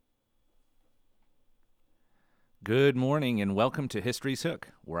Good morning and welcome to History's Hook,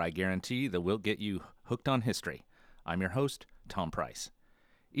 where I guarantee that we'll get you hooked on history. I'm your host, Tom Price.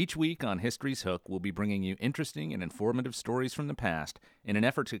 Each week on History's Hook, we'll be bringing you interesting and informative stories from the past in an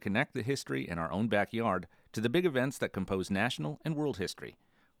effort to connect the history in our own backyard to the big events that compose national and world history.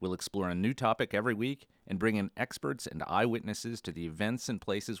 We'll explore a new topic every week and bring in experts and eyewitnesses to the events and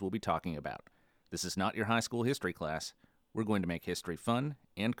places we'll be talking about. This is not your high school history class. We're going to make history fun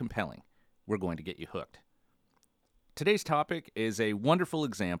and compelling. We're going to get you hooked. Today's topic is a wonderful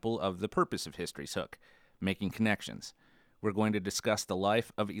example of the purpose of History's Hook, making connections. We're going to discuss the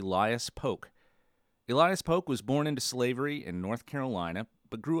life of Elias Polk. Elias Polk was born into slavery in North Carolina,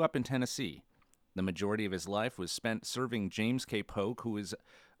 but grew up in Tennessee. The majority of his life was spent serving James K. Polk, who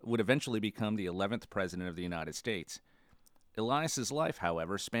would eventually become the 11th President of the United States. Elias's life,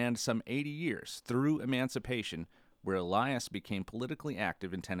 however, spanned some 80 years through emancipation, where Elias became politically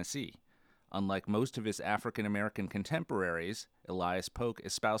active in Tennessee. Unlike most of his African-American contemporaries, Elias Polk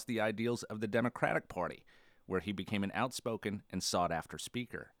espoused the ideals of the Democratic Party, where he became an outspoken and sought-after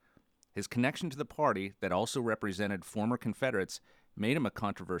speaker. His connection to the party that also represented former Confederates made him a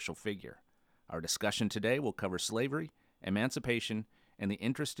controversial figure. Our discussion today will cover slavery, emancipation, and the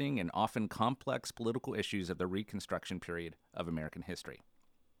interesting and often complex political issues of the Reconstruction period of American history.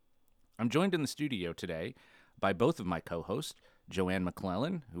 I'm joined in the studio today by both of my co-hosts, Joanne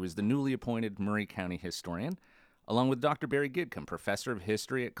McClellan, who is the newly appointed Murray County historian, along with Dr. Barry Gidcombe, professor of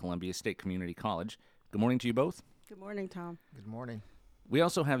history at Columbia State Community College. Good morning to you both. Good morning, Tom. Good morning. We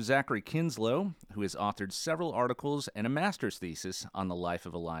also have Zachary Kinslow, who has authored several articles and a master's thesis on the life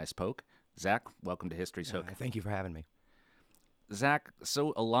of Elias Polk. Zach, welcome to History's Hook. Thank you for having me. Zach,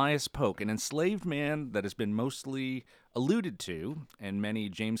 so Elias Polk, an enslaved man that has been mostly alluded to in many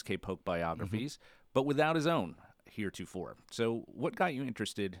James K. Polk biographies, but without his own heretofore. So what got you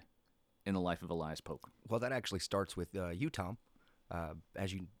interested in the life of Elias Polk? Well, that actually starts with you, Tom.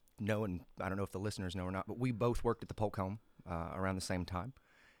 As you know, and I don't know if the listeners know or not, but we both worked at the Polk home around the same time.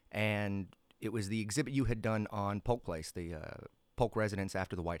 And it was the exhibit you had done on Polk Place, the Polk residence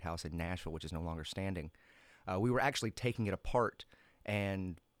after the White House in Nashville, which is no longer standing. We were actually taking it apart,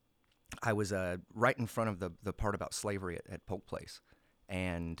 and I was right in front of the part about slavery at Polk Place.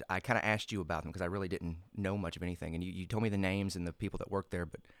 And I kind of asked you about them because I really didn't know much of anything. And you told me the names and the people that worked there,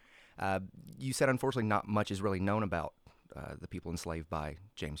 but you said, unfortunately, not much is really known about the people enslaved by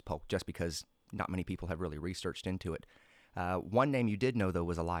James Polk, just because not many people have really researched into it. One name you did know, though,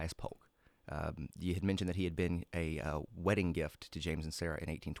 was Elias Polk. You had mentioned that he had been a wedding gift to James and Sarah in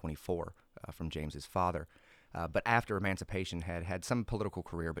 1824 from James's father. But after emancipation had some political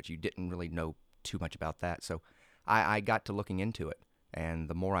career, but you didn't really know too much about that. So I got to looking into it. And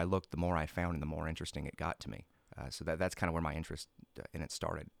the more I looked, the more I found, and the more interesting it got to me. So that's kind of where my interest in it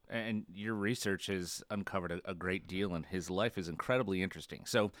started. And your research has uncovered a great deal, and his life is incredibly interesting.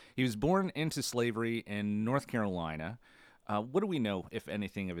 So he was born into slavery in North Carolina. What do we know, if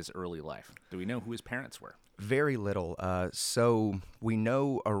anything, of his early life? Do we know who his parents were? Very little. So we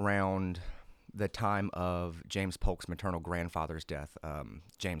know around the time of James Polk's maternal grandfather's death,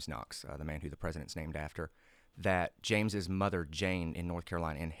 James Knox, the man who the president's named after, that James's mother, Jane, in North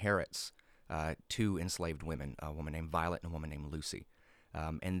Carolina, inherits two enslaved women, a woman named Violet and a woman named Lucy.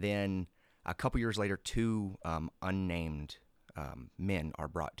 And then a couple years later, two unnamed men are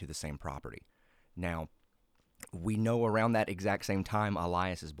brought to the same property. Now, we know around that exact same time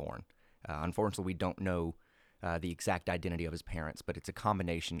Elias is born. Unfortunately, we don't know the exact identity of his parents, but it's a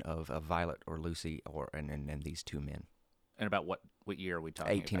combination of Violet or Lucy and these two men. And about what year are we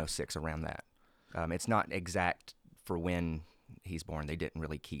talking 1806, around that. It's not exact for when he's born. They didn't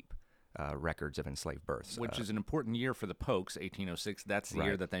really keep records of enslaved births. Which is an important year for the Polks, 1806. That's the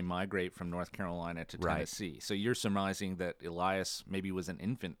year that they migrate from North Carolina to Tennessee. So you're surmising that Elias maybe was an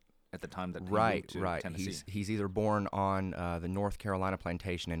infant at the time that he moved to Tennessee. He's either born on the North Carolina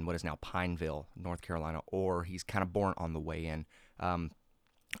plantation in what is now Pineville, North Carolina, or he's kind of born on the way in.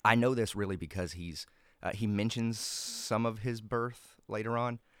 I know this really because he mentions some of his birth later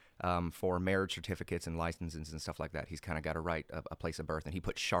on. For marriage certificates and licenses and stuff like that. He's kind of got to write a place of birth, and he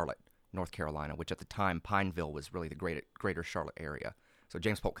put Charlotte, North Carolina, which at the time, Pineville was really the greater Charlotte area. So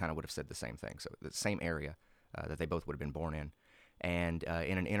James Polk kind of would have said the same thing. So the same area that they both would have been born in. And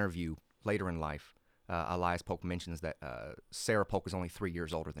in an interview later in life, Elias Polk mentions that Sarah Polk was only 3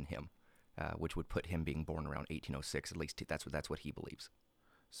 years older than him, which would put him being born around 1806. At least that's what he believes.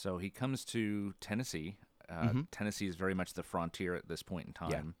 So he comes to Tennessee. Tennessee is very much the frontier at this point in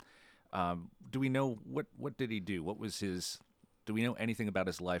time. Yeah. Do we know what did he do? What was Do we know anything about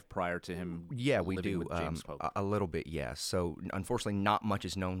his life prior to him Yeah, we living do. with James Polk? A little bit, yeah. So, unfortunately, not much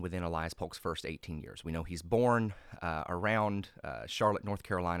is known within Elias Polk's first 18 years. We know he's born around Charlotte, North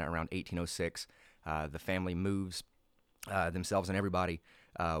Carolina, around 1806. The family moves themselves and everybody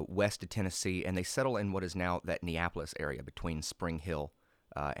west to Tennessee, and they settle in what is now that Neapolis area between Spring Hill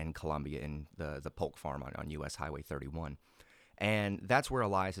and Columbia in the Polk farm on U.S. Highway 31. And that's where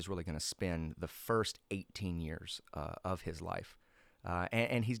Elias is really going to spend the first 18 years of his life.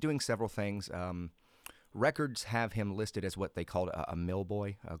 And he's doing several things. Records have him listed as what they called a mill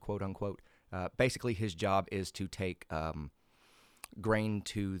boy, quote unquote. Basically, his job is to take grain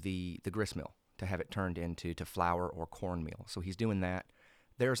to the grist mill to have it turned into flour or cornmeal. So he's doing that.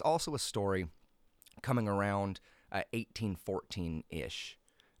 There's also a story coming around 1814-ish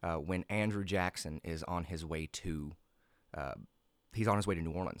when Andrew Jackson is on his way to he's on his way to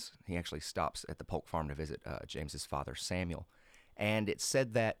New Orleans. He actually stops at the Polk farm to visit James's father, Samuel. And it's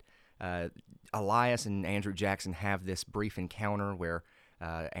said that Elias and Andrew Jackson have this brief encounter where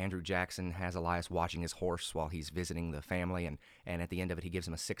Andrew Jackson has Elias watching his horse while he's visiting the family, and at the end of it, he gives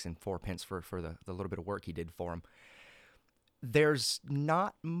him a 6 and 4 pence for the little bit of work he did for him. There's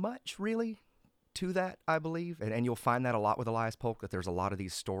not much, really, to that, I believe, and you'll find that a lot with Elias Polk, that there's a lot of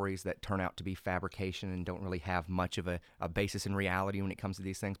these stories that turn out to be fabrication and don't really have much of a basis in reality when it comes to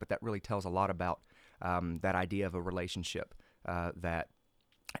these things, but that really tells a lot about that idea of a relationship that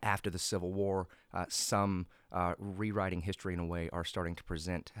after the Civil War, some rewriting history in a way are starting to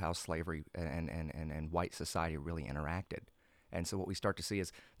present how slavery and white society really interacted. And so what we start to see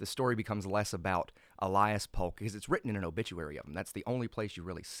is the story becomes less about Elias Polk, because it's written in an obituary of him. That's the only place you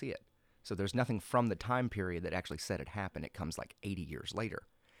really see it. So there's nothing from the time period that actually said it happened. It comes like 80 years later.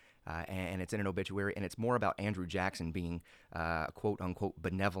 And it's in an obituary, and it's more about Andrew Jackson being a quote-unquote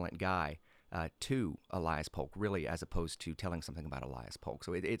benevolent guy to Elias Polk, really, as opposed to telling something about Elias Polk.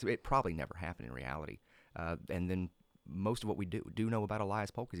 So it probably never happened in reality. And then most of what we do know about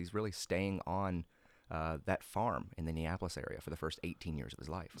Elias Polk is he's really staying on that farm in the Neapolis area for the first 18 years of his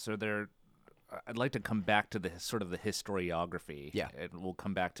life. So I'd like to come back to the sort of the historiography. Yeah. And we'll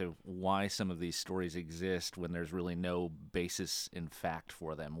come back to why some of these stories exist when there's really no basis in fact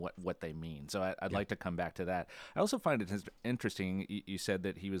for them, what they mean. So I'd like to come back to that. I also find it interesting, you said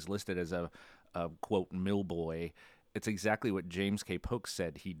that he was listed as a quote, mill boy. It's exactly what James K. Polk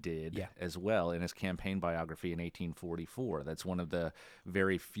said he did as well in his campaign biography in 1844. That's one of the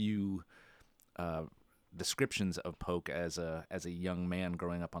very few descriptions of Polk as a young man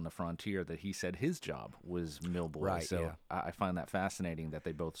growing up on the frontier that he said his job was mill boy. Right, so yeah. I find that fascinating that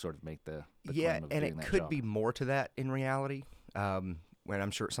they both sort of make the Yeah, claim of and doing it that could job. be more to that in reality. When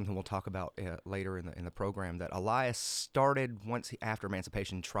I'm sure it's something we'll talk about later in the program, that Elias started after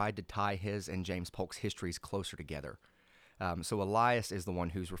emancipation, tried to tie his and James Polk's histories closer together. So Elias is the one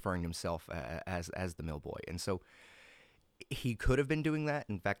who's referring to himself as the mill boy, and so he could have been doing that.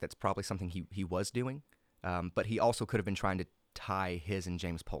 In fact, that's probably something he was doing. But he also could have been trying to tie his and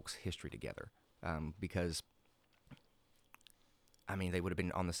James Polk's history together, because, I mean, they would have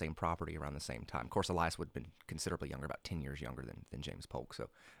been on the same property around the same time. Of course, Elias would have been considerably younger, about 10 years younger than James Polk.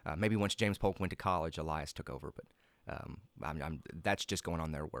 So maybe once James Polk went to college, Elias took over. But that's just going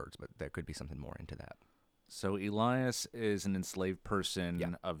on their words, but there could be something more into that. So Elias is an enslaved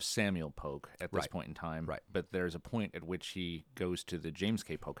person of Samuel Polk at this point in time. Right. But there's a point at which he goes to the James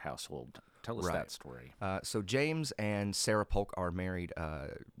K. Polk household. Tell us that story. So James and Sarah Polk are married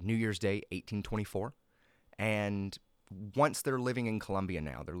New Year's Day, 1824. And once they're living in Columbia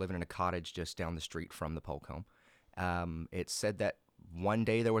now, they're living in a cottage just down the street from the Polk home. It's said that one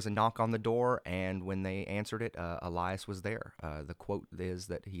day there was a knock on the door, and when they answered it, Elias was there. The quote is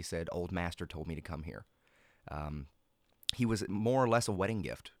that he said, "Old master told me to come here." He was more or less a wedding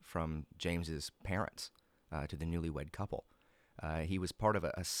gift from James's parents to the newlywed couple. He was part of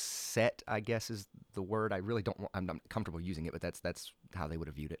a set, I guess is the word. I really I'm not comfortable using it, but that's how they would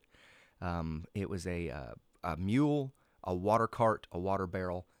have viewed it. It was a mule, a water cart, a water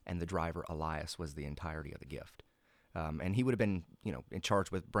barrel, and the driver, Elias, was the entirety of the gift. And he would have been, in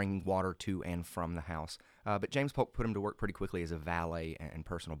charge with bringing water to and from the house. But James Polk put him to work pretty quickly as a valet and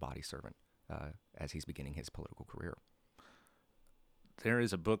personal body servant as he's beginning his political career. There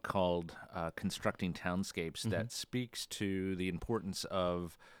is a book called Constructing Townscapes that speaks to the importance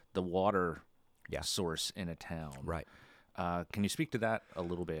of the water source in a town. Right. Can you speak to that a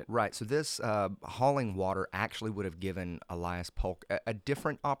little bit? Right. So this hauling water actually would have given Elias Polk a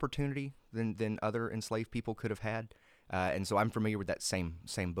different opportunity than other enslaved people could have had. And so I'm familiar with that same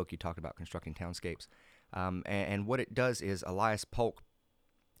book you talked about, Constructing Townscapes. And what it does is Elias Polk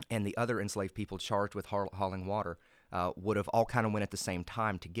and the other enslaved people charged with hauling water would have all kind of went at the same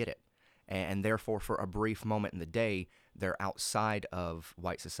time to get it. And therefore, for a brief moment in the day, they're outside of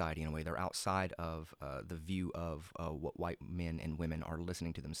white society in a way. They're outside of the view of what white men and women are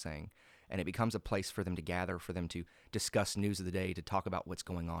listening to them saying. And it becomes a place for them to gather, for them to discuss news of the day, to talk about what's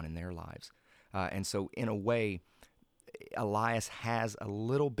going on in their lives. And so, in a way, Elias has a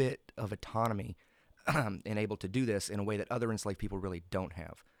little bit of autonomy and able to do this in a way that other enslaved people really don't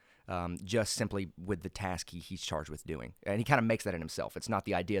have. Just simply with the task he's charged with doing. And he kind of makes that in himself. It's not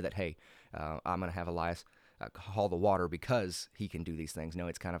the idea that, hey, I'm going to have Elias haul the water because he can do these things. No,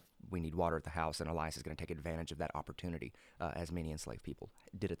 it's kind of, we need water at the house, and Elias is going to take advantage of that opportunity, as many enslaved people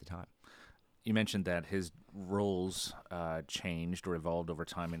did at the time. You mentioned that his roles changed or evolved over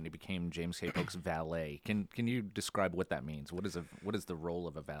time, and he became James K. Polk's valet. Can you describe what that means? What is the role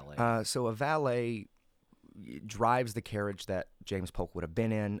of a valet? So a valet drives the carriage that James Polk would have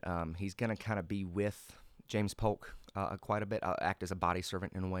been in. He's going to kind of be with James Polk quite a bit, act as a body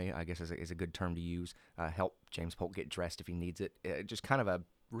servant in a way, I guess is a good term to use, help James Polk get dressed if he needs it. Just kind of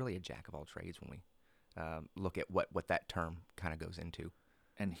really a jack of all trades when we look at what that term kind of goes into.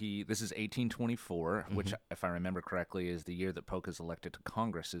 And this is 1824, which, if I remember correctly, is the year that Polk is elected to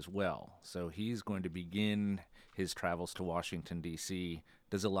Congress as well. So he's going to begin his travels to Washington, D.C.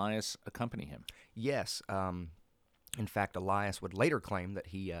 Does Elias accompany him? Yes. In fact, Elias would later claim that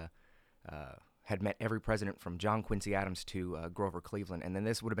he had met every president from John Quincy Adams to Grover Cleveland, and then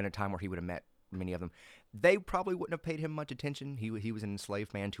this would have been a time where he would have met many of them. They probably wouldn't have paid him much attention. He was an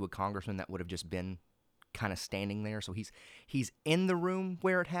enslaved man to a congressman that would have just been kind of standing there. So he's in the room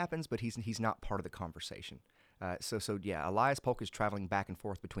where it happens, but he's not part of the conversation. So yeah, Elias Polk is traveling back and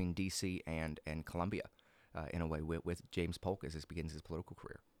forth between D.C. and Columbia in a way with James Polk as he begins his political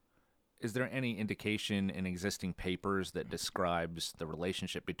career. Is there any indication in existing papers that describes the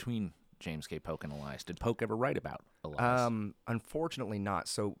relationship between James K. Polk and Elias? Did Polk ever write about Elias? Unfortunately not.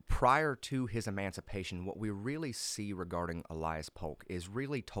 So prior to his emancipation, what we really see regarding Elias Polk is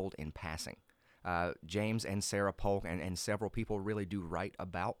really told in passing. James and Sarah Polk and several people really do write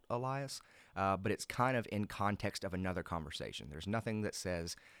about Elias, but it's kind of in context of another conversation. There's nothing that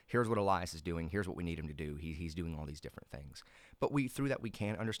says, here's what Elias is doing, here's what we need him to do, he's doing all these different things. But through that we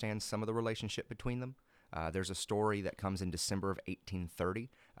can understand some of the relationship between them. There's a story that comes in December of 1830.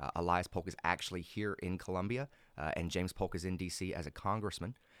 Elias Polk is actually here in Columbia, and James Polk is in D.C. as a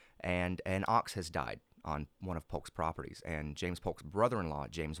congressman, and an ox has died on one of Polk's properties, and James Polk's brother-in-law,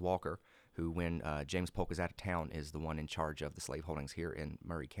 James Walker, who when James Polk is out of town is the one in charge of the slave holdings here in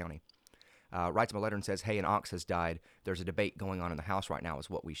Murray County, writes him a letter and says, hey, an ox has died. There's a debate going on in the house right now as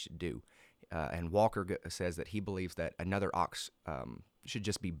what we should do. And Walker says that he believes that another ox should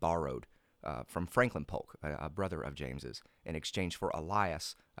just be borrowed from Franklin Polk, a brother of James's, in exchange for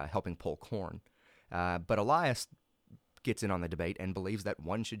Elias helping pull corn. But Elias gets in on the debate and believes that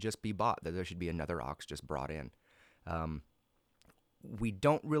one should just be bought, that there should be another ox just brought in. We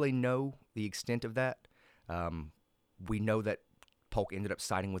don't really know the extent of that. We know that Polk ended up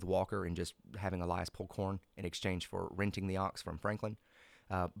siding with Walker and just having Elias pull corn in exchange for renting the ox from Franklin.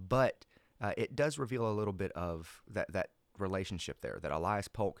 But it does reveal a little bit of that relationship there, that Elias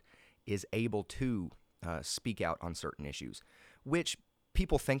Polk is able to speak out on certain issues, which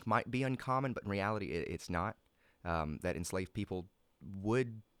people think might be uncommon, but in reality it's not. That enslaved people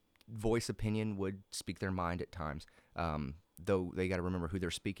would voice opinion, would speak their mind at times. Though they got to remember who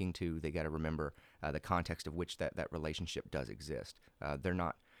they're speaking to, they got to remember the context of which that relationship does exist. They're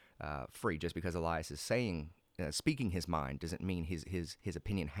not free. Just because Elias is speaking his mind doesn't mean his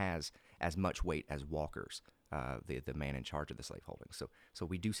opinion has as much weight as Walker's, the man in charge of the slave holdings. So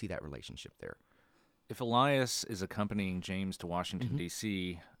we do see that relationship there. If Elias is accompanying James to Washington,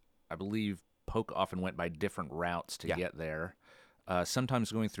 D.C., I believe Polk often went by different routes to get there,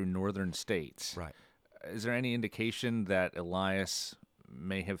 sometimes going through northern states. Right. Is there any indication that Elias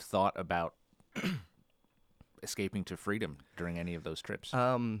may have thought about escaping to freedom during any of those trips?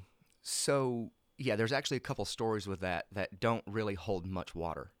 So yeah, there's actually a couple stories with that don't really hold much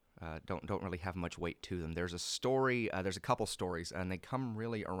water. Don't really have much weight to them. There's a couple stories, and they come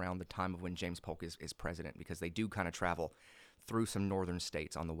really around the time of when James Polk is president, because they do kind of travel through some northern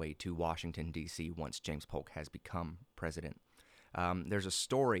states on the way to Washington, D.C. once James Polk has become president. There's a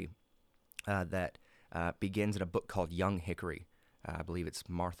story that begins in a book called Young Hickory. I believe it's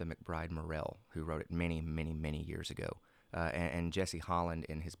Martha McBride Morrell who wrote it many, many, many years ago. And Jesse Holland,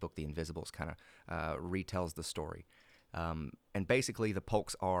 in his book The Invisibles, kind of retells the story. And basically, the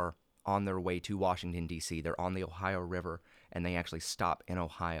Polks are on their way to Washington, D.C. They're on the Ohio River, and they actually stop in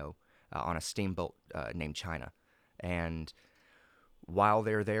Ohio on a steamboat named China. And while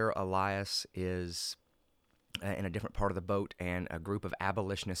they're there, Elias is in a different part of the boat, and a group of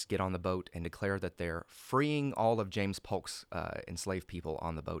abolitionists get on the boat and declare that they're freeing all of James Polk's enslaved people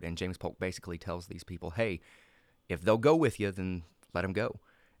on the boat. And James Polk basically tells these people, hey, if they'll go with you, then let them go.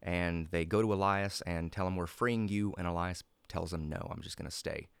 And they go to Elias and tell him, we're freeing you. And Elias tells them, no, I'm just going to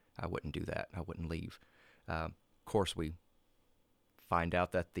stay. I wouldn't do that. I wouldn't leave. Of course, we find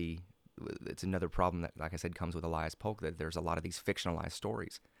out that it's another problem that, like I said, comes with Elias Polk, that there's a lot of these fictionalized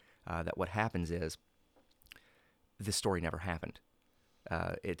stories. That what happens is this story never happened.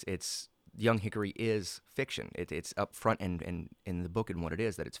 It's Young Hickory is fiction. It's up front and in the book and what it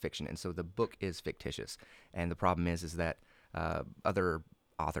is that it's fiction, and so the book is fictitious. And the problem is that other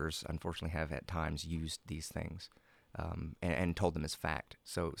authors, unfortunately, have at times used these things and told them as fact.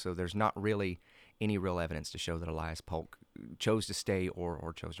 So there's not really any real evidence to show that Elias Polk chose to stay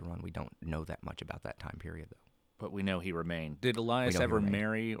or chose to run. We don't know that much about that time period, though. But we know he remained. Did Elias ever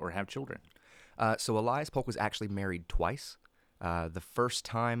marry or have children? So Elias Polk was actually married twice. The first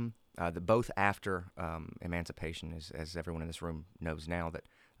time, both after emancipation, as everyone in this room knows now, that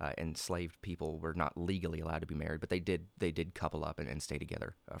enslaved people were not legally allowed to be married, but they did couple up and stay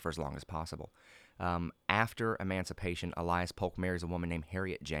together for as long as possible. After emancipation, Elias Polk marries a woman named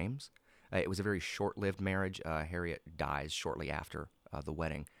Harriet James. It was a very short-lived marriage. Harriet dies shortly after the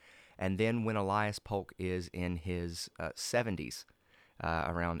wedding. And then when Elias Polk is in his 70s,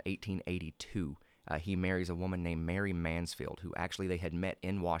 around 1882, he marries a woman named Mary Mansfield, who actually they had met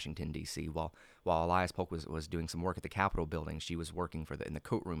in Washington, D.C. While Elias Polk was doing some work at the Capitol building, she was working in the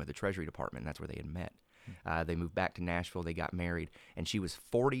courtroom of the Treasury Department, and that's where they had met. They moved back to Nashville, they got married, and she was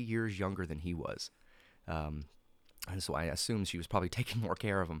 40 years younger than he was. And so I assume she was probably taking more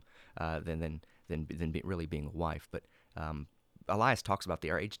care of him than really being a wife. But Elias talks about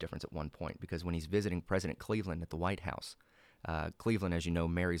their age difference at one point, because when he's visiting President Cleveland at the White House, Cleveland, as you know,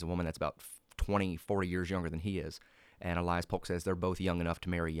 marries a woman that's about 20, 40 years younger than he is. And Elias Polk says they're both young enough to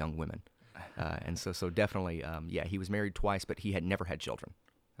marry young women. And so definitely, he was married twice, but he had never had children,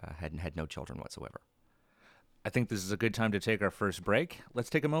 had no children whatsoever. I think this is a good time to take our first break.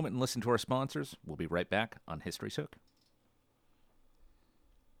 Let's take a moment and listen to our sponsors. We'll be right back on History's Hook.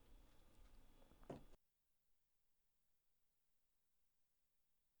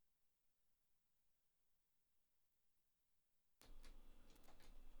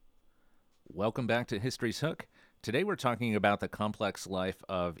 Welcome back to History's Hook. Today we're talking about the complex life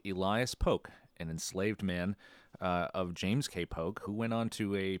of Elias Polk, an enslaved man of James K. Polk, who went on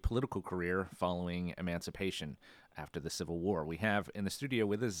to a political career following emancipation after the Civil War. We have in the studio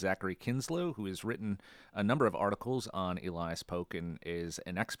with us Zachary Kinslow, who has written a number of articles on Elias Polk and is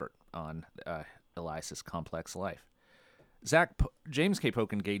an expert on Elias's complex life. Zach, James K.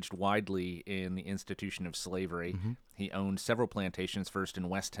 Polk engaged widely in the institution of slavery. Mm-hmm. He owned several plantations, first in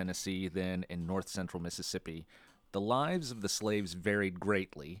West Tennessee, then in north central Mississippi. The lives of the slaves varied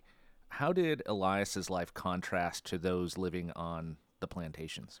greatly. How did Elias's life contrast to those living on the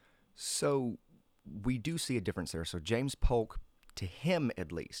plantations? So we do see a difference there. So James Polk, to him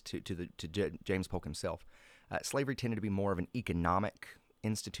at least, to James Polk himself, slavery tended to be more of an economic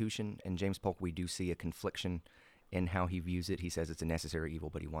institution. And James Polk, we do see a confliction in how he views it. He says it's a necessary evil,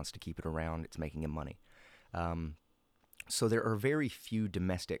 but he wants to keep it around. It's making him money. So there are very few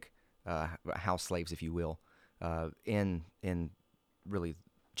domestic house slaves, if you will, in really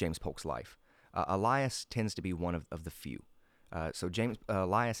James Polk's life. Elias tends to be one of the few. So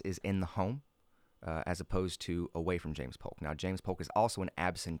Elias is in the home as opposed to away from James Polk. Now, James Polk is also an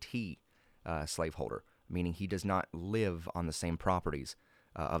absentee slaveholder, meaning he does not live on the same properties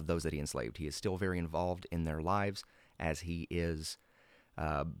of those that he enslaved. He is still very involved in their lives as he is,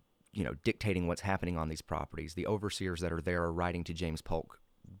 dictating what's happening on these properties. The overseers that are there are writing to James Polk,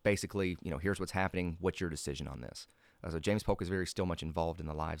 basically, here's what's happening. What's your decision on this? So James Polk is still much involved in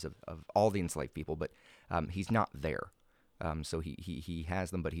the lives of all the enslaved people, but he's not there. So he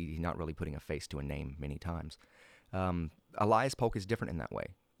has them, but he's not really putting a face to a name many times. Elias Polk is different in that way.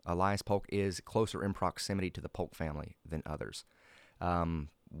 Elias Polk is closer in proximity to the Polk family than others.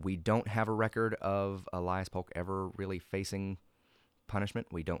 We don't have a record of Elias Polk ever really facing punishment.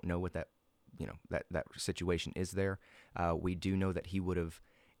 We don't know what that situation is there. We do know that he would have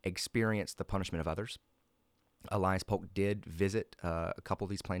experienced the punishment of others. Elias Polk did visit a couple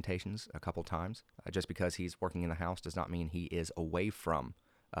of these plantations a couple times. Just because he's working in the house does not mean he is away from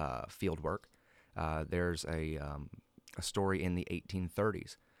field work. There's a story in the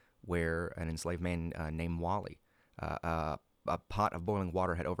 1830s where an enslaved man named Wally, a pot of boiling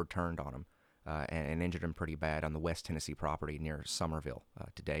water had overturned on him and injured him pretty bad on the West Tennessee property near Somerville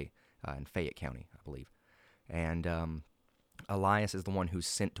today in Fayette County, I believe. And Elias is the one who's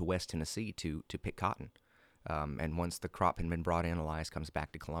sent to West Tennessee to pick cotton. And once the crop had been brought in, Elias comes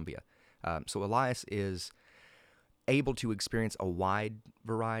back to Columbia. So Elias is able to experience a wide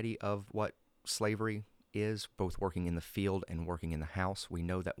variety of what slavery is, both working in the field and working in the house. We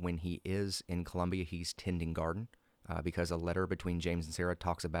know that when he is in Columbia, he's tending garden because a letter between James and Sarah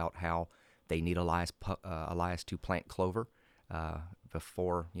talks about how they need Elias to plant clover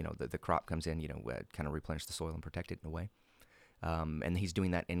before the crop comes in, kind of replenish the soil and protect it in a way. And he's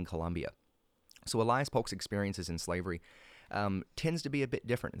doing that in Columbia. So Elias Polk's experiences in slavery tends to be a bit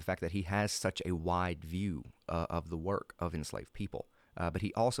different in the fact that he has such a wide view of the work of enslaved people. But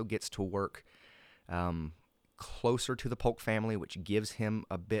he also gets to work closer to the Polk family, which gives him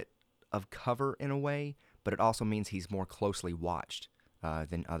a bit of cover in a way, but it also means he's more closely watched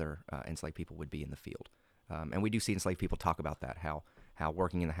than other enslaved people would be in the field. And we do see enslaved people talk about that, how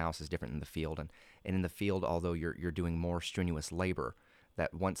working in the house is different than the field. And in the field, although you're doing more strenuous labor,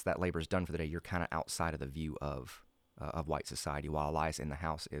 that once that labor is done for the day, you're kind of outside of the view of white society, while Elias in the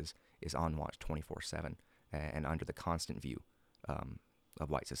house is on watch 24/7 and under the constant view of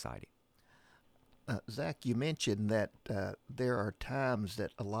white society. Zach, you mentioned that there are times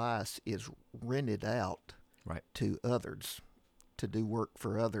that Elias is rented out Right. to others to do work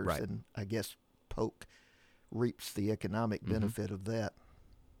for others, Right. and I guess Polk reaps the economic benefit of that.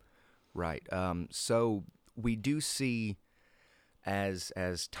 Right. So we do see, as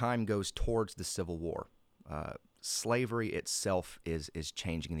time goes towards the Civil War, slavery itself is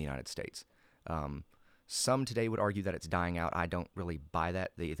changing in the United States. Some today would argue that it's dying out. I don't really buy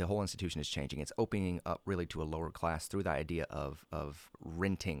that. The whole institution is changing. It's opening up really to a lower class through the idea of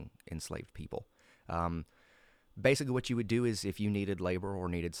renting enslaved people. Basically, what you would do is if you needed labor or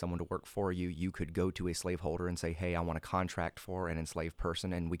needed someone to work for you, you could go to a slaveholder and say, hey, I want a contract for an enslaved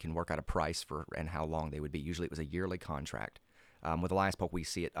person, and we can work out a price for and how long they would be. Usually it was a yearly contract. With Elias Polk, we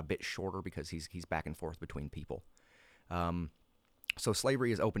see it a bit shorter because he's back and forth between people. So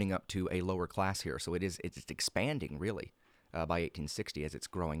slavery is opening up to a lower class here. So it's expanding, really, by 1860 as it's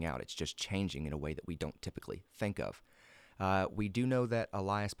growing out. It's just changing in a way that we don't typically think of. We do know that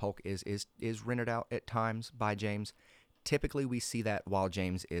Elias Polk is rented out at times by James. Typically, we see that while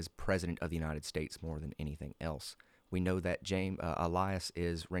James is president of the United States more than anything else. We know that Elias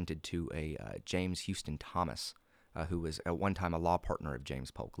is rented to a James Houston Thomas, who was at one time a law partner of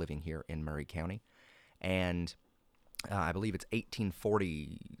James Polk, living here in Murray County. And I believe it's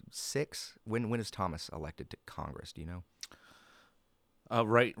 1846. When is Thomas elected to Congress? Do you know?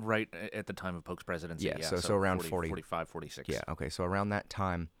 Right at the time of Polk's presidency. Yeah, so around 45, 46. Yeah, okay, so around that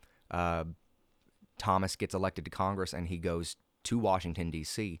time, Thomas gets elected to Congress, and he goes to Washington,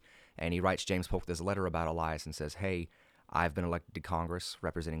 D.C., and he writes James Polk this letter about Elias and says, hey, I've been elected to Congress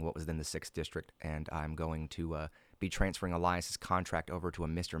representing what was then the 6th District, and I'm going to be transferring Elias's contract over to a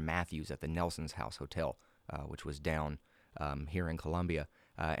Mr. Matthews at the Nelson's House Hotel, which was down here in Columbia,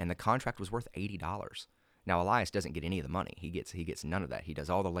 and the contract was worth $80. Now, Elias doesn't get any of the money. He gets none of that. He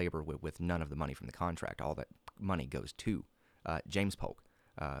does all the labor with none of the money from the contract. All that money goes to James Polk,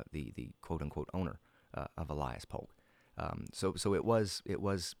 the quote-unquote owner of Elias Polk. So it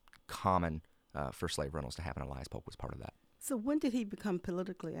was common for slave rentals to happen. Elias Polk was part of that. So when did he become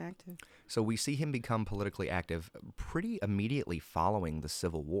politically active? So we see him become politically active pretty immediately following the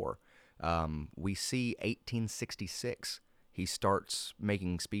Civil War. We see 1866, he starts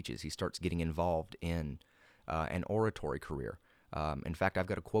making speeches. He starts getting involved in an oratory career. In fact, I've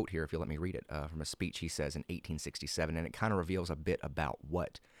got a quote here, if you'll let me read it, from a speech he says in 1867, and it kind of reveals a bit about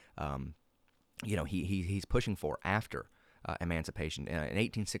what he's pushing for after emancipation. In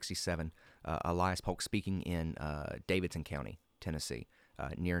 1867, Elias Polk, speaking in Davidson County, Tennessee,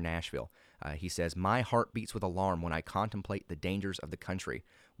 near Nashville, he says, my heart beats with alarm when I contemplate the dangers of the country.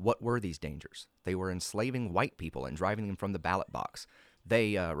 What were these dangers? They were enslaving white people and driving them from the ballot box.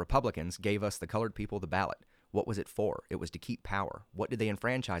 They, Republicans, gave us, the colored people, the ballot. What was it for? It was to keep power. What did they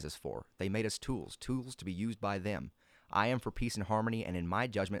enfranchise us for? They made us tools to be used by them. I am for peace and harmony, and in my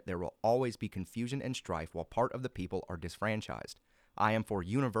judgment there will always be confusion and strife while part of the people are disfranchised. I am for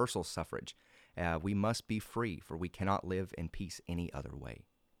universal suffrage. We must be free, for we cannot live in peace any other way.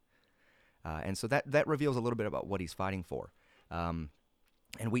 And so that reveals a little bit about what he's fighting for. And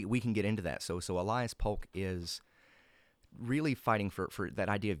we can get into that. So Elias Polk is really fighting for that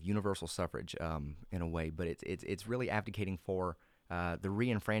idea of universal suffrage in a way, but it's really abdicating for the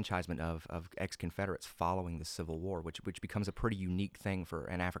re-enfranchisement of ex-Confederates following the Civil War, which becomes a pretty unique thing for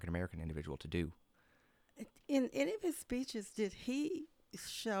an African-American individual to do. In any of his speeches, did he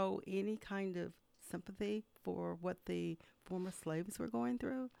show any kind of sympathy for what the former slaves were going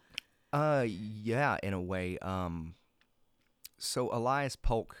through? Yeah, in a way. So Elias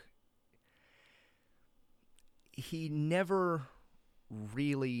Polk, he never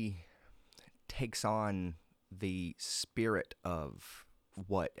really takes on the spirit of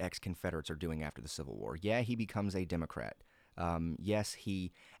what ex-Confederates are doing after the Civil War. Yeah, he becomes a Democrat. Yes,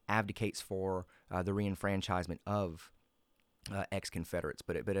 he abdicates for the reenfranchisement of ex-Confederates.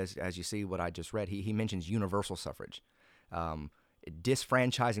 But as you see what I just read, he mentions universal suffrage.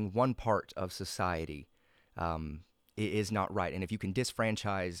 Disfranchising one part of society is not right. And if you can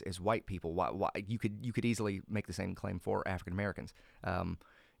disfranchise as white people, why you could easily make the same claim for African Americans.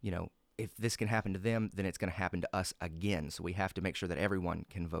 If this can happen to them, then it's going to happen to us again. So we have to make sure that everyone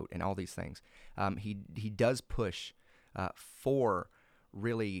can vote and all these things. He does push for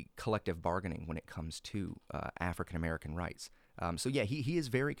really collective bargaining when it comes to African American rights. So yeah, he is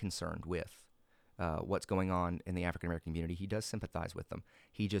very concerned with what's going on in the African American community. He does sympathize with them.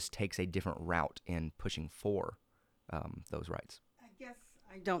 He just takes a different route in pushing for those rights. I guess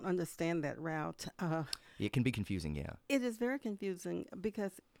I don't understand that route. It can be confusing, yeah. It is very confusing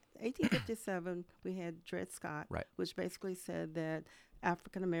because 1857 we had Dred Scott, Right. which basically said that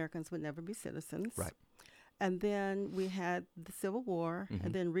African Americans would never be citizens. Right. And then we had the Civil War, Mhm.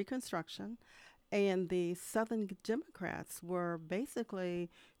 and then Reconstruction. And the Southern Democrats were basically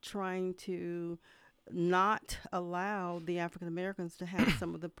trying to not allow the African Americans to have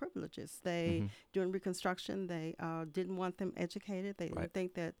some of the privileges. They, during Reconstruction, they didn't want them educated. They didn't Right.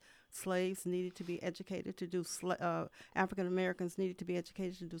 think that slaves needed to be educated to do, African Americans needed to be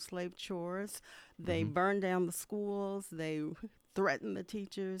educated to do slave chores. They burned down the schools. They threatened the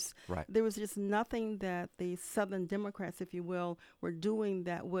teachers. Right. There was just nothing that the Southern Democrats, if you will, were doing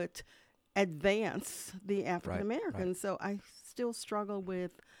that would advance the African Americans. So I still struggle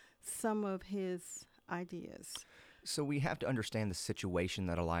with some of his ideas. So we have to understand the situation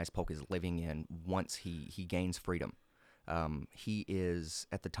that Elias Polk is living in once he gains freedom. He is,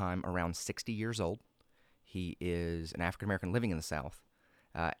 at the time, around 60 years old. He is an African American living in the South.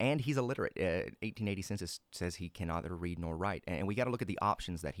 And he's illiterate. 1880 census says he can neither read nor write. And we got to look at the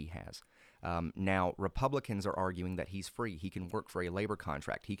options that he has. Now, Republicans are arguing that he's free. He can work for a labor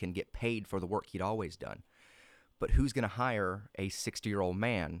contract. He can get paid for the work he'd always done. But who's going to hire a 60-year-old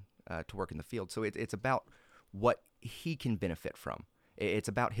man to work in the field? So it's about what he can benefit from. It's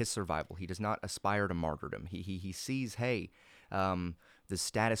about his survival. He does not aspire to martyrdom. He sees, hey, the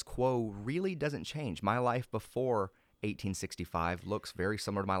status quo really doesn't change. My life before 1865 looks very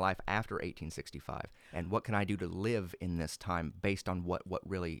similar to my life after 1865. And what can I do to live in this time based on what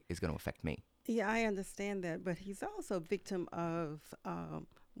really is going to affect me? Yeah, I understand that, but he's also a victim of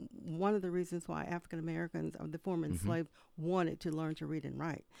one of the reasons why African Americans, or the former enslaved, wanted to learn to read and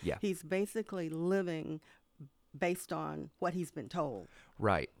write. Yeah. He's basically living based on what he's been told.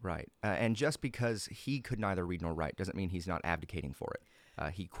 Right. And just because he could neither read nor write doesn't mean he's not abdicating for it.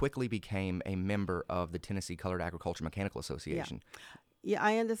 He quickly became a member of the Tennessee Colored Agriculture Mechanical Association. Yeah,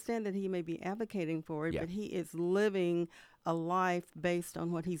 I understand that he may be advocating for it, Yeah. but he is living a life based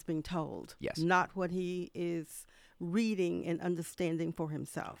on what he's being told, Yes. not what he is reading and understanding for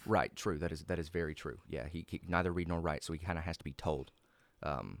himself. Right, true. That is very true. Yeah, he can neither read nor write, so he kind of has to be told,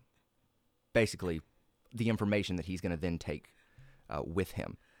 basically, the information that he's going to then take with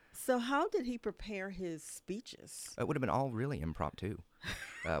him. So how did he prepare his speeches? It would have been all really impromptu.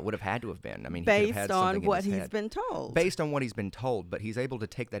 Would have had to have been. I mean, he could have Based had on something in what his he's head. been told. Based on what he's been told, but he's able to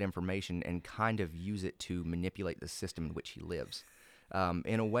take that information and kind of use it to manipulate the system in which he lives.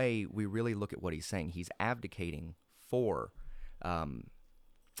 In a way, we really look at what he's saying. He's abdicating for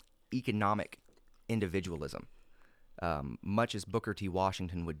economic individualism, much as Booker T.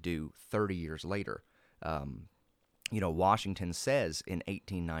 Washington would do 30 years later. Washington says in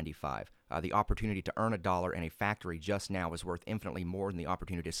 1895, the opportunity to earn $1 in a factory just now is worth infinitely more than the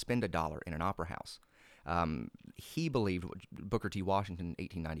opportunity to spend $1 in an opera house. He believed, Booker T. Washington in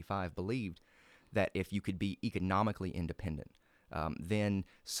 1895 believed, that if you could be economically independent, then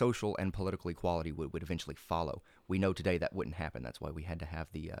social and political equality would eventually follow. We know today that wouldn't happen. That's why we had to have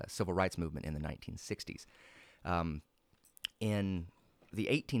the civil rights movement in the 1960s. In the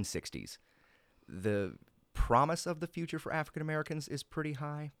 1860s, the promise of the future for African Americans is pretty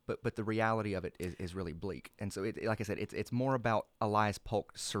high, but the reality of it is really bleak. And so, like I said, it's more about Elias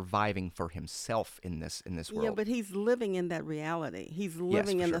Polk surviving for himself in this world. Yeah, but he's living in that reality. He's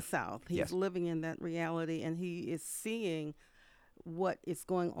living for in sure. the South. He's Yes. living in that reality, and he is seeing what is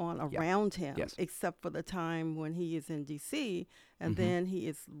going on around him, Yes. except for the time when he is in D.C., and then he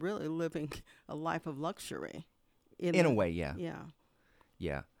is really living a life of luxury. In a way, yeah.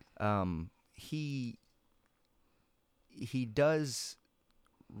 Yeah. He does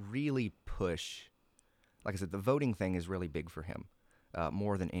really push, like I said, the voting thing is really big for him,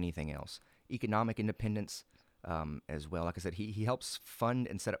 more than anything else. Economic independence, as well. Like I said, he helps fund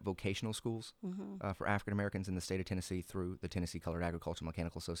and set up vocational schools for African Americans in the state of Tennessee through the Tennessee Colored Agricultural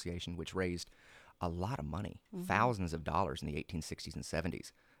Mechanical Association, which raised a lot of money, thousands of dollars in the 1860s and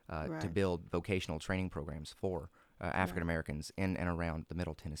 70s to build vocational training programs for African Americans in and around the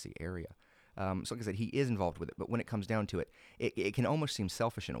Middle Tennessee area. So like I said, he is involved with it, but when it comes down to it, it can almost seem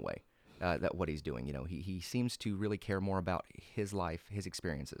selfish in a way that what he's doing. You know, he seems to really care more about his life, his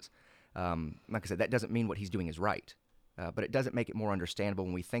experiences. Like I said, that doesn't mean what he's doing is right, but it doesn't make it more understandable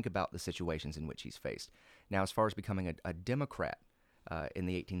when we think about the situations in which he's faced. Now, as far as becoming a Democrat in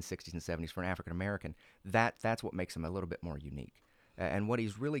the 1860s and 70s for an African American, that's what makes him a little bit more unique. And what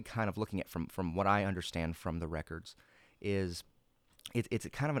he's really kind of looking at from what I understand from the records is it's a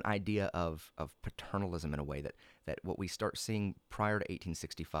kind of an idea of paternalism in a way that what we start seeing prior to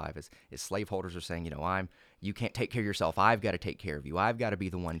 1865 is slaveholders are saying, you can't take care of yourself. I've got to take care of you. I've got to be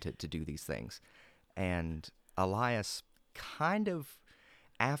the one to do these things. And Elias kind of,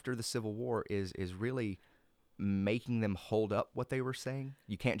 after the Civil War, is really making them hold up what they were saying.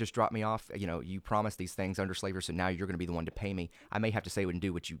 You can't just drop me off. You promised these things under slavery, so now you're going to be the one to pay me. I may have to say and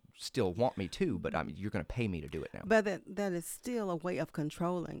do what you still want me to, but you're going to pay me to do it now. But that is still a way of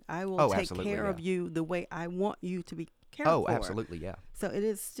controlling. I will take care of you the way I want you to be cared for. Oh, absolutely, yeah. So it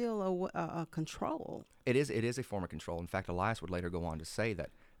is still a control. It is a form of control. In fact, Elias would later go on to say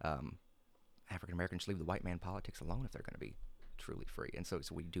that African Americans leave the white man politics alone if they're going to be truly free. And so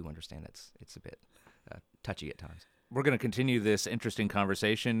we do understand it's a bit touchy at times. We're going to continue this interesting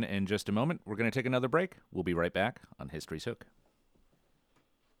conversation in just a moment. We're going to take another break. We'll be right back on History's Hook.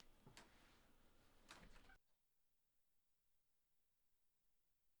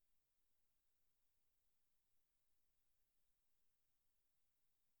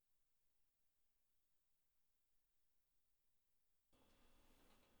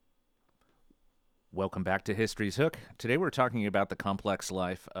 Welcome back to History's Hook. Today we're talking about the complex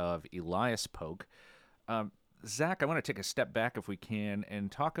life of Elias Polk. Zach, I want to take a step back if we can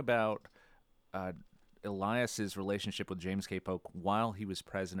and talk about Elias's relationship with James K. Polk while he was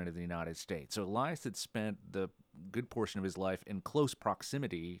president of the United States. So Elias had spent the good portion of his life in close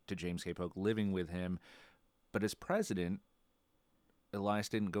proximity to James K. Polk, living with him. But as president, Elias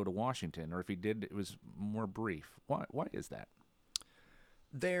didn't go to Washington, or if he did, it was more brief. Why is that?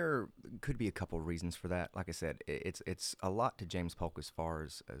 There could be a couple of reasons for that. Like I said, it's a lot to James Polk as far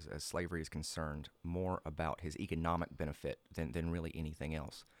as slavery is concerned, more about his economic benefit than really anything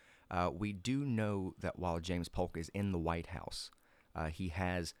else. We do know that while James Polk is in the White House, he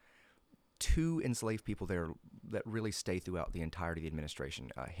has two enslaved people there that really stay throughout the entirety of the administration.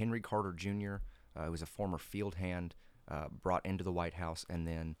 Henry Carter Jr., who was a former field hand, brought into the White House, and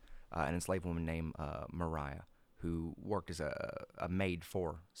then an enslaved woman named Mariah, who worked as a maid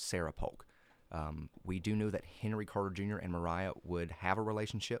for Sarah Polk. We do know that Henry Carter Jr. and Mariah would have a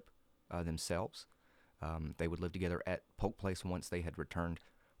relationship themselves. They would live together at Polk Place once they had returned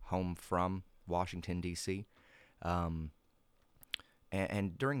home from Washington, D.C. And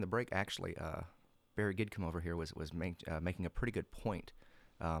during the break, actually, Barry Gidcombe over here was making a pretty good point.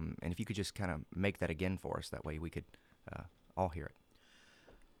 And if you could just kind of make that again for us, that way we could all hear it.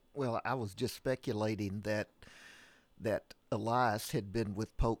 Well, I was just speculating that Elias had been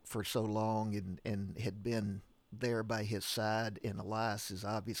with Polk for so long and had been there by his side, and Elias is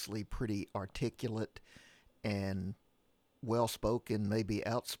obviously pretty articulate and well-spoken, maybe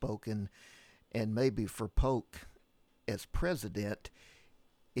outspoken, and maybe for Polk as president,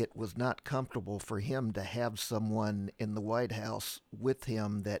 it was not comfortable for him to have someone in the White House with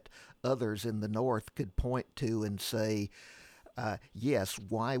him that others in the North could point to and say, yes,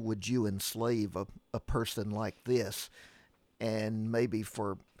 why would you enslave a person like this? And maybe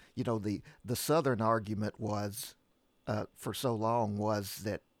for, the Southern argument was, for so long, was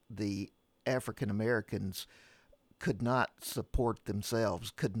that the African Americans could not support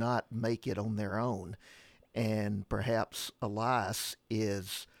themselves, could not make it on their own. And perhaps Elias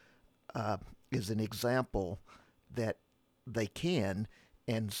is an example that they can.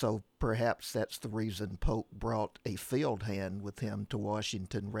 And so perhaps that's the reason Polk brought a field hand with him to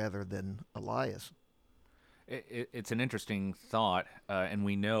Washington rather than Elias. It's an interesting thought, and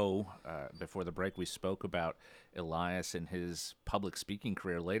we know before the break we spoke about Elias and his public speaking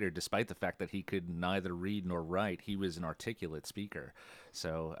career later. Despite the fact that he could neither read nor write, he was an articulate speaker.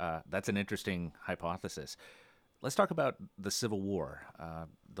 So that's an interesting hypothesis. Let's talk about the Civil War.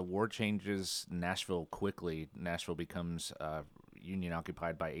 The war changes Nashville quickly. Nashville becomes Union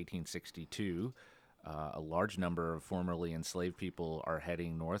occupied by 1862. A large number of formerly enslaved people are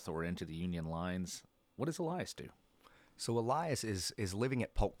heading north or into the Union lines. What does Elias do? So Elias is living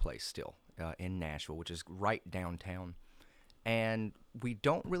at Polk Place still. in Nashville, which is right downtown. And we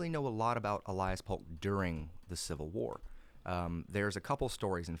don't really know a lot about Elias Polk during the Civil War. There's a couple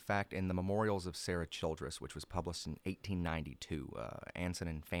stories. In fact, in the Memorials of Sarah Childress, which was published in 1892, Anson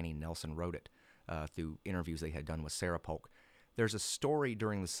and Fannie Nelson wrote it through interviews they had done with Sarah Polk. There's a story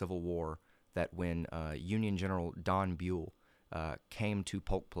during the Civil War that when Union General Don Buell came to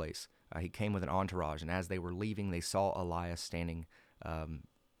Polk Place, he came with an entourage, and as they were leaving, they saw Elias standing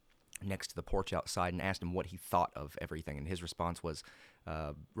next to the porch outside and asked him what he thought of everything. And his response was,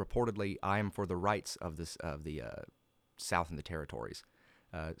 reportedly, "I am for the rights of the South and the territories."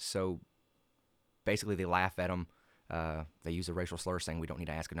 So basically, they laugh at him. They use a racial slur, saying we don't need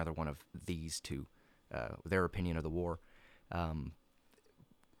to ask another one of these to their opinion of the war.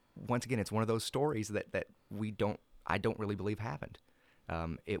 Once again, it's one of those stories that I don't really believe happened.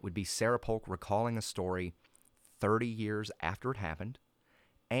 It would be Sarah Polk recalling a story 30 years after it happened,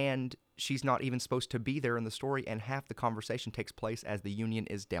 and she's not even supposed to be there in the story, and half the conversation takes place as the Union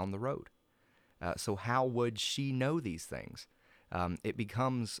is down the road. So how would she know these things? It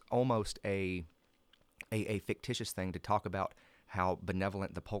becomes almost a fictitious thing to talk about how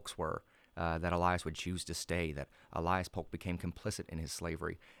benevolent the Polks were, that Elias would choose to stay, that Elias Polk became complicit in his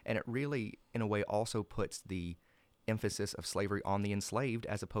slavery. And it really, in a way, also puts the emphasis of slavery on the enslaved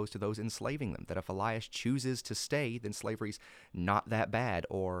as opposed to those enslaving them, that if Elias chooses to stay, then slavery's not that bad,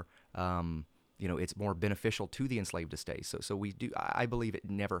 or it's more beneficial to the enslaved to stay. So I believe it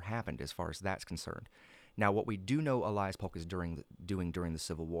never happened as far as that's concerned. Now, what we do know Elias Polk is doing during the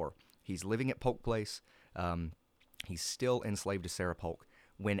Civil War, he's living at Polk Place. He's still enslaved to Sarah Polk.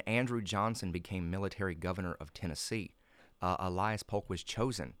 When Andrew Johnson became military governor of Tennessee, Elias Polk was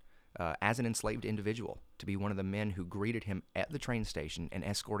chosen as an enslaved individual to be one of the men who greeted him at the train station and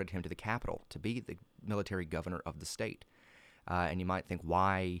escorted him to the Capitol to be the military governor of the state. And you might think,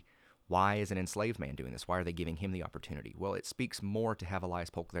 why is an enslaved man doing this? Why are they giving him the opportunity? Well, it speaks more to have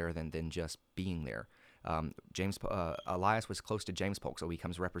Elias Polk there than just being there. Elias was close to James Polk, so he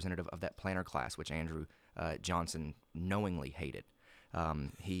becomes representative of that planter class, which Andrew Johnson knowingly hated.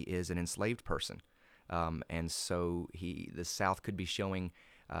 He is an enslaved person, and so the South could be showing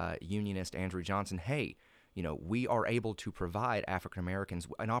Unionist Andrew Johnson, hey, we are able to provide African Americans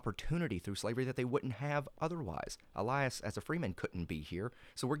an opportunity through slavery that they wouldn't have otherwise. Elias, as a freeman, couldn't be here,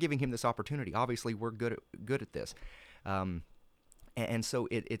 so we're giving him this opportunity. Obviously, we're good at this. And so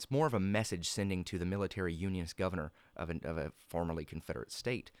it's more of a message sending to the military Unionist governor of a formerly Confederate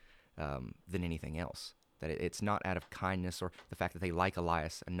state than anything else. That it's not out of kindness or the fact that they like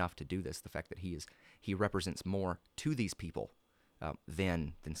Elias enough to do this. The fact that he represents more to these people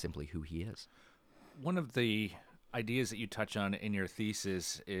than simply who he is. One of the ideas that you touch on in your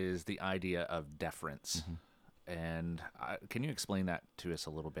thesis is the idea of deference. Mm-hmm. And can you explain that to us a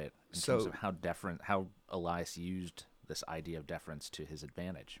little bit in terms of how Elias used this idea of deference to his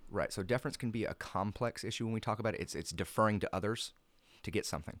advantage? Right. So deference can be a complex issue when we talk about it. It's deferring to others to get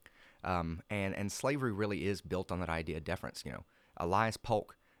something. And slavery really is built on that idea of deference. Elias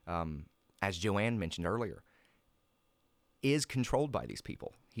Polk, as Joanne mentioned earlier, is controlled by these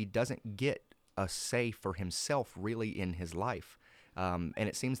people. He doesn't get a say for himself really in his life. And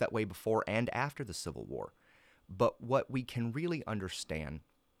it seems that way before and after the Civil War. But what we can really understand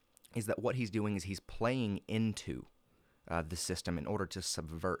is that what he's doing is he's playing into the system in order to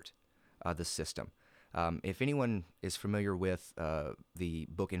subvert the system. If anyone is familiar with the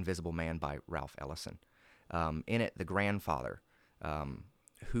book Invisible Man by Ralph Ellison, in it, the grandfather,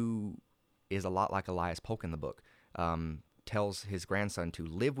 who is a lot like Elias Polk in the book, tells his grandson to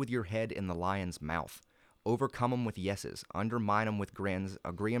live with your head in the lion's mouth, overcome him with yeses, undermine him with grins,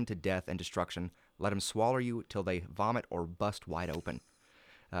 agree him to death and destruction, let him swallow you till they vomit or bust wide open.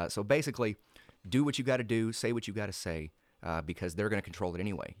 So basically, do what you got to do, say what you got to say, because they're going to control it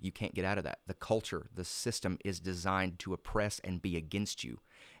anyway. You can't get out of that. The culture, the system is designed to oppress and be against you.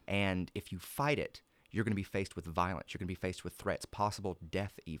 And if you fight it, you're going to be faced with violence. You're going to be faced with threats, possible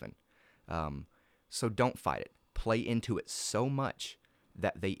death even. So don't fight it. Play into it so much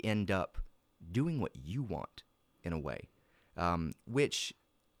that they end up doing what you want in a way, which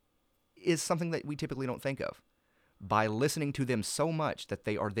is something that we typically don't think of. By listening to them so much that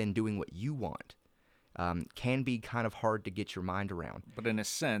they are then doing what you want, can be kind of hard to get your mind around. But in a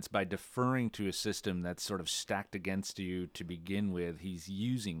sense, by deferring to a system that's sort of stacked against you to begin with, he's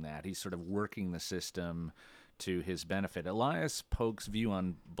using that. He's sort of working the system to his benefit. Elias Polk's view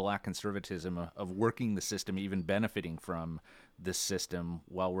on black conservatism, of working the system, even benefiting from this system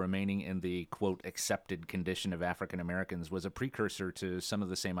while remaining in the, quote, accepted condition of African Americans, was a precursor to some of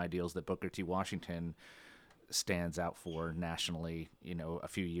the same ideals that Booker T. Washington stands out for nationally, a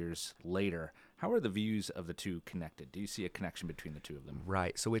few years later. How are the views of the two connected? Do you see a connection between the two of them?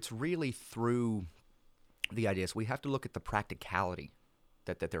 Right. So it's really through the ideas. We have to look at the practicality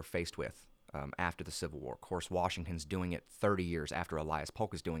that they're faced with after the Civil War. Of course, Washington's doing it 30 years after Elias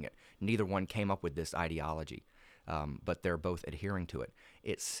Polk is doing it. Neither one came up with this ideology, but they're both adhering to it.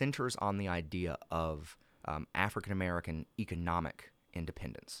 It centers on the idea of African American economic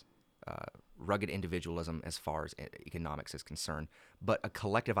independence, rugged individualism as far as economics is concerned, but a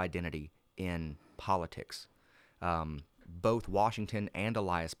collective identity in politics. Both Washington and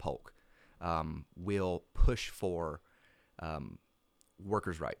Elias Polk will push for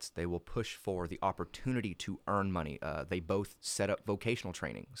workers' rights. They will push for the opportunity to earn money. They both set up vocational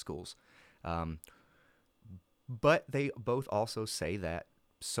training schools. But they both also say that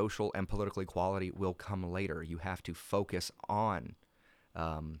social and political equality will come later. You have to focus on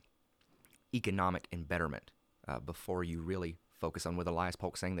economic embetterment before you really focus on, with Elias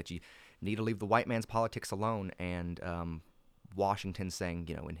Polk saying that you need to leave the white man's politics alone, and Washington saying,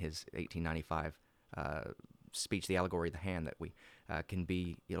 in his 1895 speech, The Allegory of the Hand, that we can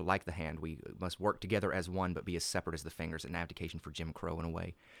be, like the hand. We must work together as one, but be as separate as the fingers, an abdication for Jim Crow in a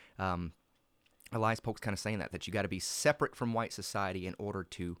way. Elias Polk's kind of saying that you got to be separate from white society in order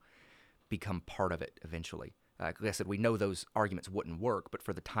to become part of it eventually. Like I said, we know those arguments wouldn't work, but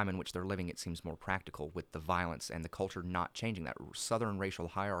for the time in which they're living, it seems more practical with the violence and the culture not changing. That Southern racial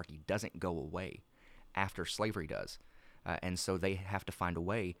hierarchy doesn't go away after slavery does. And so they have to find a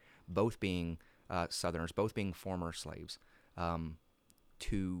way, both being Southerners, both being former slaves,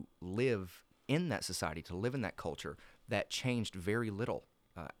 to live in that society, to live in that culture that changed very little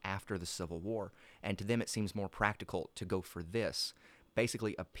after the Civil War. And to them, it seems more practical to go for this,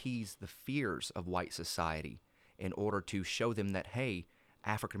 basically appease the fears of white society in order to show them that, hey,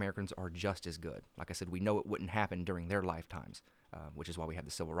 African Americans are just as good. Like I said, we know it wouldn't happen during their lifetimes, which is why we have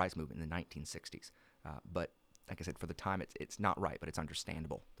the Civil Rights Movement in the 1960s. But like I said, for the time, it's not right, but it's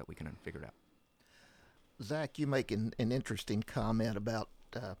understandable that we can figure it out. Zach, you make an interesting comment about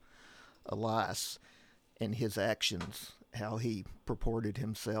Elias and his actions, how he purported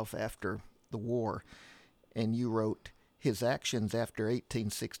himself after the war. And you wrote, his actions after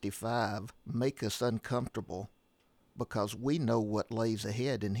 1865 make us uncomfortable because we know what lays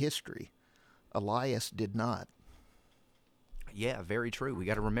ahead in history. Elias did not. Yeah, very true. We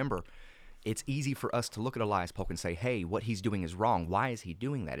got to remember, it's easy for us to look at Elias Polk and say, hey, what he's doing is wrong. Why is he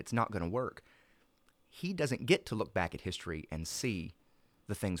doing that? It's not going to work. He doesn't get to look back at history and see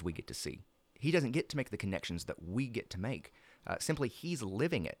the things we get to see. He doesn't get to make the connections that we get to make. Simply, he's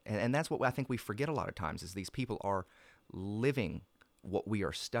living it. And that's what I think we forget a lot of times, is these people are living what we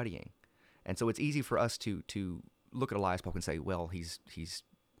are studying. And so it's easy for us to look at Elias Polk and say, well, he's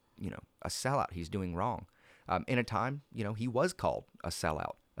a sellout. He's doing wrong. In a time, he was called a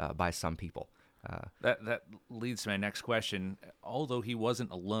sellout by some people. That leads to my next question. Although he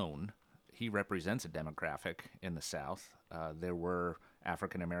wasn't alone, he represents a demographic in the South. There were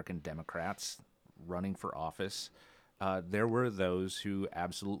African-American Democrats running for office. There were those who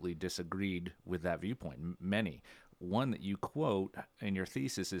absolutely disagreed with that viewpoint, many. One that you quote in your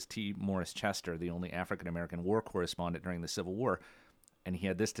thesis is T. Morris Chester, the only African-American war correspondent during the Civil War, and he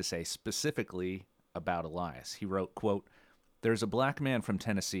had this to say specifically about Elias. He wrote, quote, "There's a black man from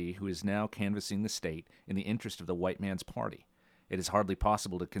Tennessee who is now canvassing the state in the interest of the white man's party. It is hardly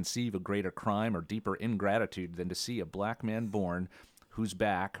possible to conceive a greater crime or deeper ingratitude than to see a black man born whose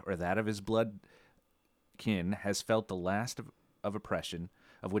back, or that of his blood kin, has felt the last of oppression,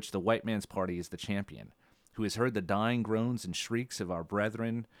 of which the white man's party is the champion, who has heard the dying groans and shrieks of our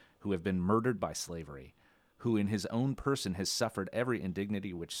brethren who have been murdered by slavery, who in his own person has suffered every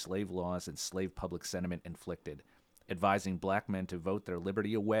indignity which slave laws and slave public sentiment inflicted, advising black men to vote their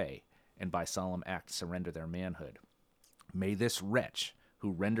liberty away and by solemn act surrender their manhood. May this wretch,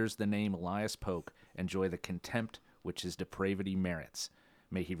 who renders the name Elias Polk, enjoy the contempt which his depravity merits.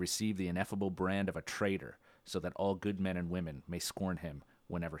 May he receive the ineffable brand of a traitor, so that all good men and women may scorn him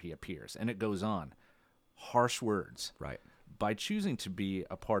whenever he appears." And it goes on. Harsh words. Right. By choosing to be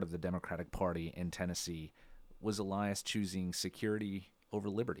a part of the Democratic Party in Tennessee, was Elias choosing security over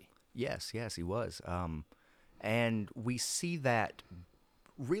liberty? Yes, he was. And we see that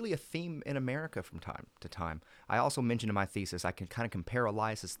really a theme in America from time to time. I also mentioned in my thesis, I can kind of compare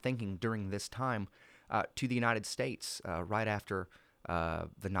Elias's thinking during this time to the United States right after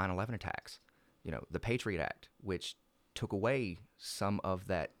the 9/11 attacks. The Patriot Act, which took away some of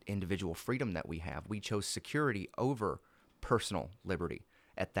that individual freedom that we have. We chose security over personal liberty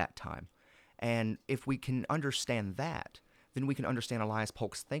at that time. And if we can understand that, then we can understand Elias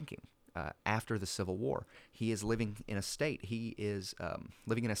Polk's thinking. after the Civil War. He is living in a state. He is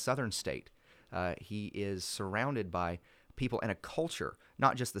living in a southern state. He is surrounded by people and a culture,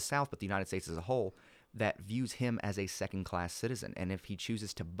 not just the South, but the United States as a whole, that views him as a second-class citizen. And if he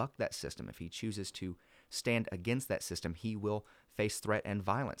chooses to buck that system, if he chooses to stand against that system, he will face threat and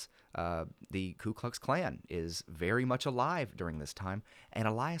violence. The Ku Klux Klan is very much alive during this time, and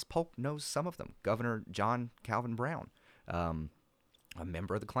Elias Polk knows some of them. Governor John Calvin Brown, a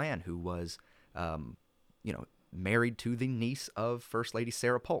member of the Klan who was, married to the niece of First Lady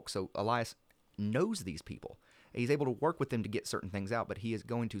Sarah Polk. So Elias knows these people. He's able to work with them to get certain things out, but he is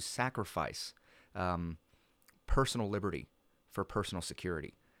going to sacrifice personal liberty for personal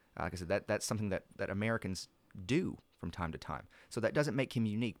security. Like I said, that's something that Americans do from time to time. So that doesn't make him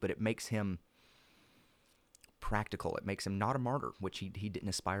unique, but it makes him practical. It makes him not a martyr, which he didn't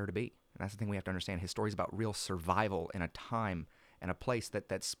aspire to be. And that's the thing we have to understand. His story is about real survival in a time and a place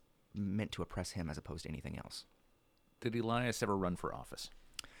that's meant to oppress him as opposed to anything else. Did Elias ever run for office?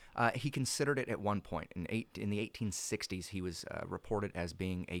 He considered it at one point. In the 1860s, he was reported as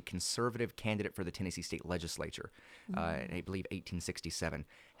being a conservative candidate for the Tennessee State Legislature, in, I believe, 1867.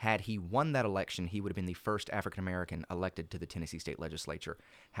 Had he won that election, he would have been the first African-American elected to the Tennessee State Legislature.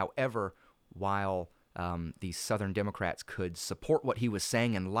 However, while the Southern Democrats could support what he was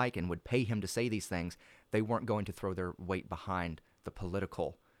saying and like and would pay him to say these things, they weren't going to throw their weight behind the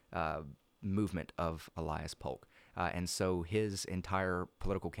political movement of Elias Polk. And so his entire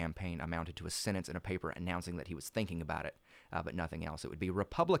political campaign amounted to a sentence in a paper announcing that he was thinking about it, but nothing else. It would be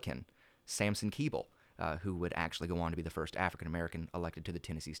Republican Samson Keeble, who would actually go on to be the first African-American elected to the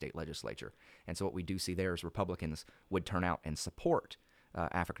Tennessee State Legislature. And so what we do see there is Republicans would turn out and support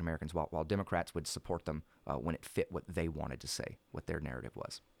African-Americans, while Democrats would support them when it fit what they wanted to say, what their narrative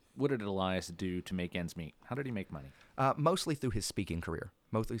was. What did Elias do to make ends meet? How did he make money? Mostly through his speaking career.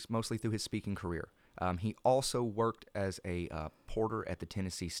 Mostly through his speaking career. He also worked as a porter at the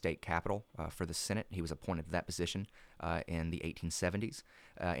Tennessee State Capitol for the Senate. He was appointed to that position in the 1870s.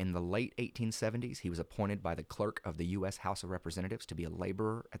 In the late 1870s, he was appointed by the clerk of the U.S. House of Representatives to be a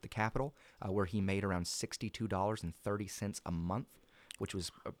laborer at the Capitol, where he made around $62.30 a month, which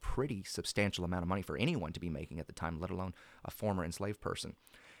was a pretty substantial amount of money for anyone to be making at the time, let alone a former enslaved person.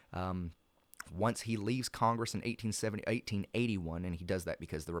 Once he leaves Congress in 1881, and he does that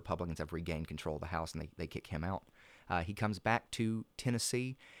because the Republicans have regained control of the House and they kick him out, he comes back to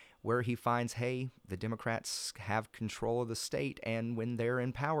Tennessee, where he finds, hey, the Democrats have control of the state, and when they're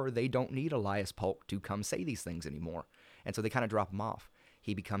in power, they don't need Elias Polk to come say these things anymore. And so they kind of drop him off.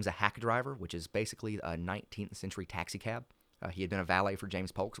 He becomes a hack driver, which is basically a 19th century taxi cab. He had been a valet for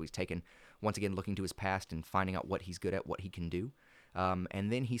James Polk, so he's taken, once again, looking to his past and finding out what he's good at, what he can do.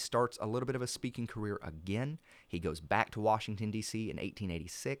 And then he starts a little bit of a speaking career again. He goes back to Washington, D.C. in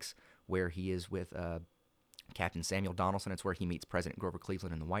 1886, where he is with Captain Samuel Donaldson. It's where he meets President Grover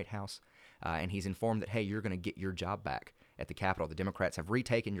Cleveland in the White House. And he's informed that, hey, you're going to get your job back at the Capitol. The Democrats have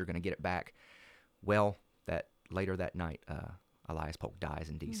retaken. You're going to get it back. Well, later that night, Elias Polk dies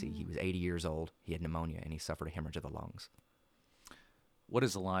in D.C. He was 80 years old. He had pneumonia, and he suffered a hemorrhage of the lungs. What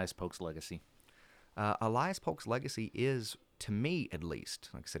is Elias Polk's legacy? Elias Polk's legacy is, to me at least,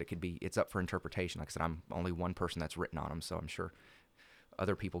 like I said, it's up for interpretation. Like I said, I'm only one person that's written on him, so I'm sure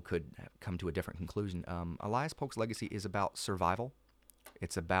other people could come to a different conclusion. Elias Polk's legacy is about survival.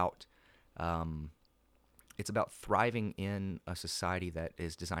 It's about thriving in a society that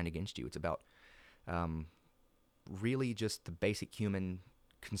is designed against you. It's about really just the basic human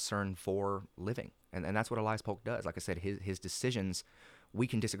concern for living. And that's what Elias Polk does. Like I said, his decisions we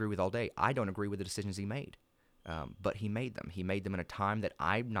can disagree with all day. I don't agree with the decisions he made, but he made them. He made them in a time that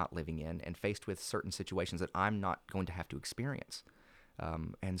I'm not living in and faced with certain situations that I'm not going to have to experience.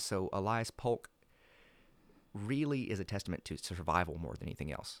 And so Elias Polk really is a testament to survival more than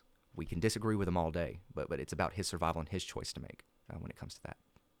anything else. We can disagree with him all day, but it's about his survival and his choice to make when it comes to that.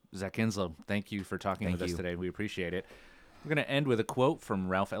 Zach Kinslow, thank you for talking with us today. We appreciate it. We're going to end with a quote from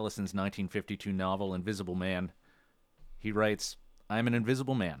Ralph Ellison's 1952 novel, Invisible Man. He writes, "I am an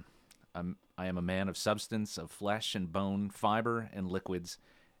invisible man. I am a man of substance, of flesh and bone, fiber and liquids,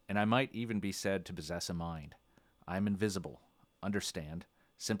 and I might even be said to possess a mind. I am invisible, understand,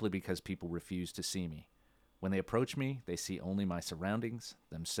 simply because people refuse to see me. When they approach me, they see only my surroundings,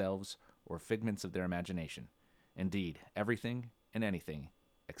 themselves, or figments of their imagination. Indeed, everything and anything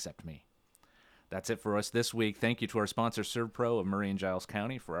except me." That's it for us this week. Thank you to our sponsor, ServPro of Murray and Giles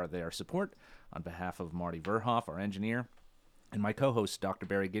County, for their support. On behalf of Marty Verhoff, our engineer, and my co-hosts, Dr.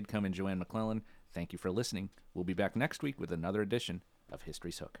 Barry Gidcombe and Joanne McClellan, thank you for listening. We'll be back next week with another edition of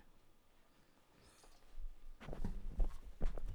History's Hook.